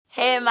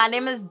Hey, my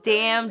name is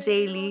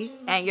DayumJaylee,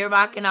 and you're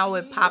rocking out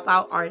with Pop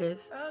Out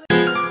Artists. I'm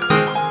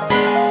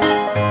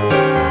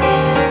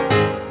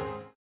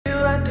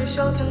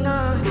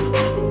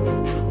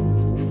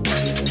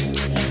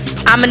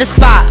in the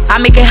spot, I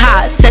make it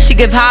hot. Says she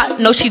give hot,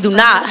 no she do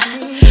not.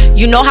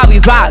 You know how we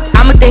rock.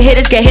 I'm with the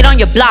hitters, get hit on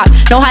your block.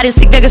 Know how to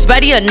seek niggas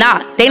ready or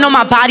not. They know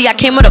my body, I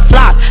came with a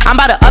flock. I'm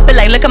about to up it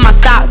like look at my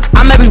stock.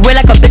 I'm everywhere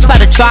like a bitch by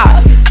the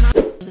drop.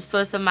 The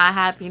source of my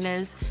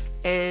happiness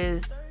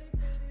is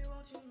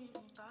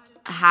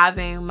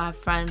having my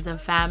friends and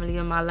family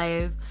in my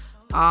life,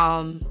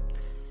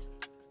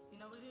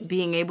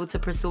 being able to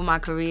pursue my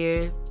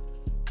career,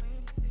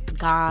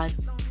 God,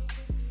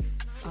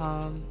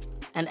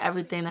 and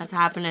everything that's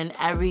happening,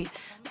 every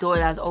door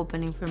that's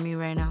opening for me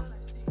right now.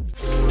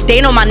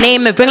 They know my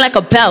name and ring like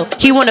a bell.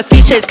 He wanna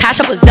feature his cash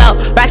up a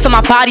Zelle. Racks on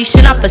my body,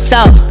 shit not for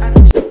sale.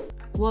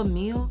 What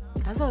meal?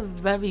 That's a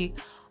very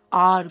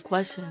odd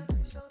question.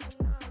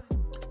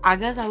 I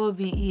guess I would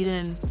be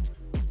eating,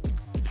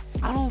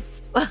 I don't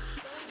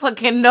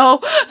fucking know,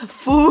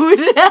 food.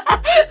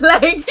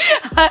 Like,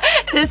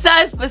 this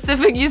sounds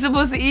specific you're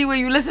supposed to eat when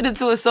you listening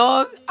to a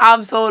song.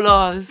 I'm so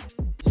lost.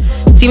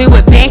 See me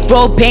with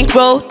bankroll. They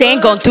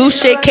ain't gon' do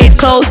shit, case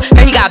closed.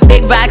 Heard he got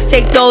big racks,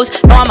 take those.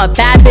 Know I'm a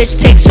bad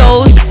bitch, take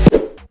those.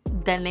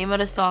 The name of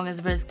the song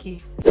is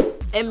Risky.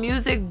 In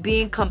music,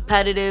 being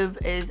competitive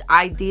is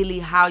ideally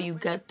how you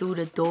get through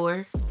the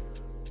door,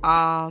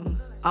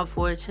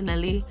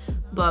 unfortunately.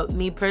 But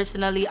me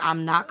personally,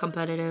 I'm not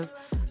competitive.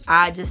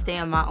 I just stay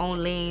in my own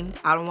lane.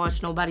 I don't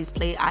watch nobody's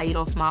plate. I eat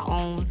off my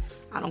own.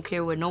 I don't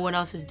care what no one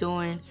else is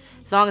doing.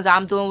 As long as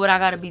I'm doing what I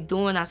gotta be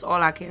doing, that's all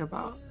I care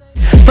about.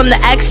 From the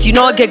X, you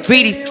know I get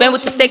greedy. Spin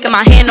with the stick in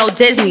my hand, no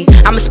Disney.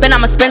 I'ma spin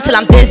till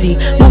I'm dizzy.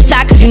 Move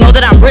tight cause you know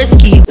that I'm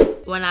risky.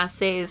 When I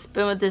say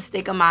spin with the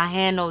stick in my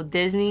hand, no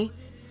Disney,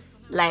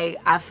 like,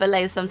 I feel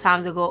like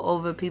sometimes it go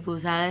over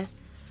people's heads.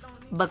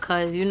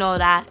 Because you know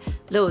that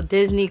little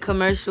Disney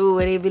commercial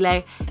where they be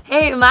like,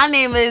 hey, my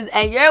name is,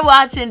 and you're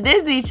watching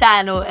Disney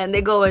Channel, and they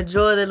go and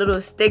draw the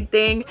little stick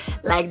thing.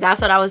 Like,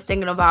 that's what I was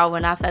thinking about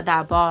when I said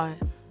that bar.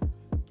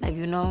 Like,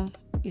 you know,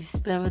 you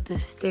spin with the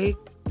stick,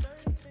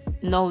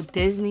 no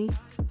Disney,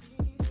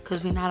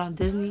 because we not on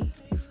Disney,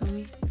 you feel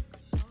me?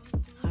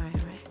 Alright.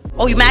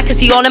 Oh, you mad cause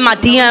he all in my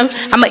DM?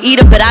 I'ma eat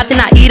him, but I did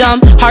not eat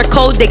him. Hard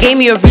code, they gave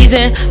me a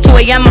reason. 2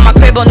 a.m. on my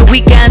crib on the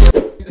weekends.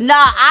 Nah,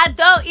 I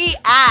don't eat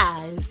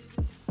ass.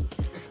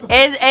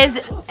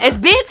 It's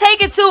being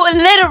taken too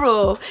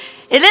literal.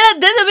 It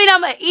doesn't mean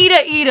I'm an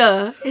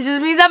eater. It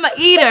just means I'm an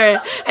eater.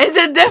 It's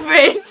a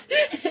difference.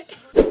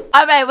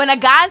 Alright, when a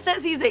guy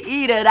says he's an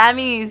eater, that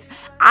means,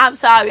 I'm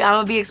sorry, I'm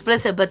gonna be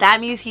explicit, but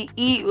that means he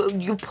eat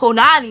you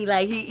punani,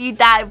 like he eat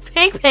that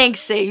pink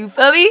shit, you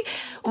feel me?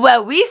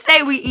 When we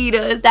say we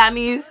eaters, that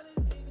means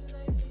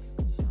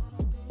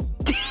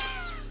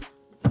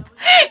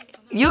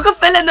you can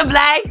fill in the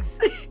blanks.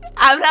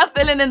 I'm not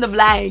filling in the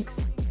blanks.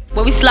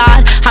 When we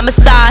slide, I'ma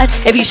side.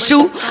 If he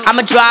shoot,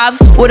 I'ma drive.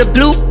 With a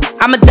blue,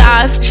 I'ma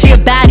dive. She a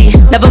baddie,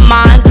 never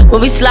mind. When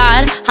we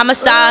slide, I'ma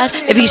side.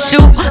 If he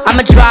shoot,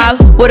 I'ma drive.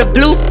 With a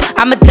blue,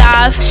 I'ma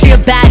dive. She a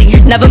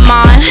baddie, never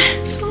mind.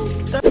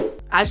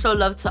 I show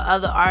love to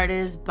other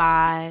artists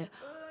by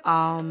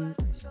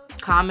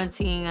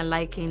commenting and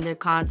liking their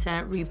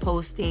content,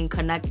 reposting,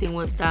 connecting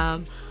with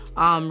them,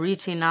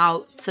 reaching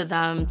out to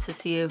them to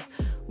see if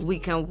we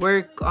can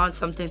work on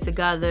something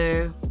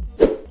together.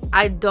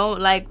 I don't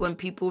like when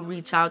people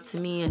reach out to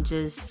me and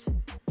just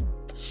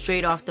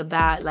straight off the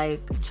bat,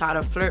 like, try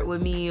to flirt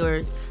with me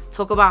or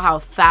talk about how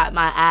fat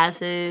my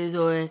ass is,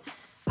 or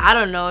I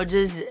don't know,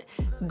 just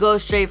go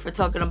straight for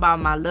talking about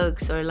my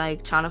looks, or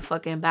like trying to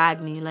fucking bag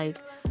me. Like,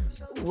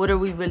 what are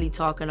we really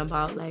talking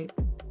about? Like,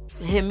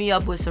 hit me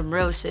up with some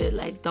real shit.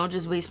 Like, don't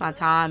just waste my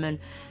time and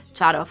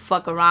try to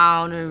fuck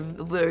around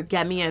or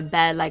get me in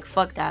bed. Like,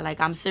 fuck that. Like,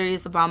 I'm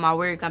serious about my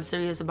work. I'm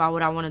serious about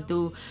what I want to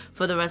do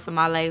for the rest of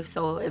my life.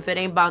 So if it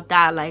ain't about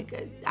that,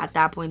 like, at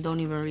that point, don't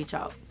even reach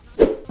out.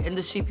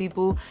 Industry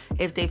people,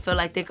 if they feel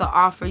like they could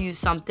offer you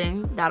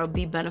something that'll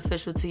be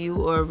beneficial to you,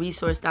 or a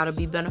resource that'll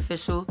be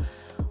beneficial,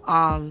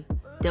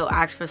 they'll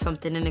ask for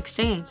something in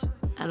exchange.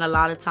 And a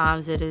lot of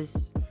times it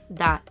is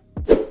that.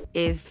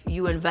 If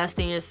you invest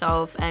in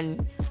yourself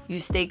and you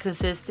stay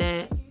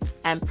consistent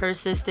and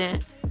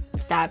persistent,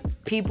 that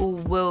people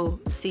will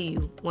see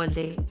you one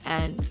day,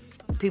 and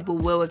people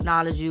will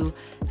acknowledge you,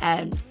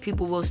 and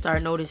people will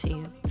start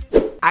noticing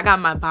you. I got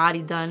my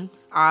body done,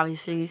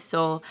 obviously,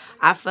 so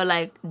I feel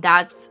like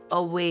that's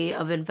a way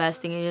of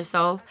investing in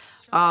yourself,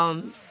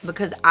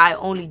 because I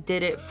only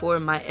did it for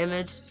my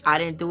image. I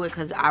didn't do it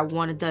because I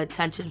wanted the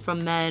attention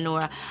from men,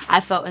 or I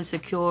felt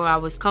insecure. I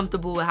was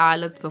comfortable with how I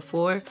looked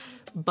before,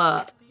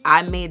 but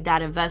I made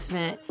that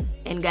investment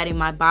in getting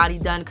my body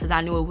done because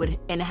I knew it would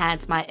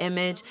enhance my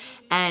image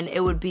and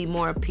it would be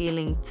more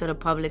appealing to the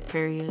public,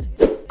 period.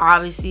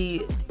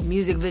 Obviously,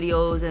 music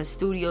videos and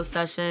studio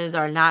sessions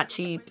are not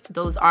cheap.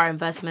 Those are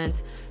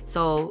investments.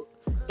 So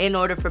in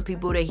order for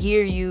people to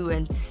hear you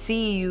and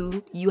see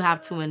you, you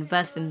have to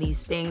invest in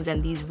these things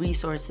and these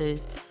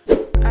resources.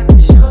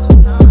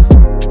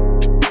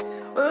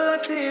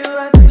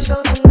 I can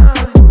show tonight.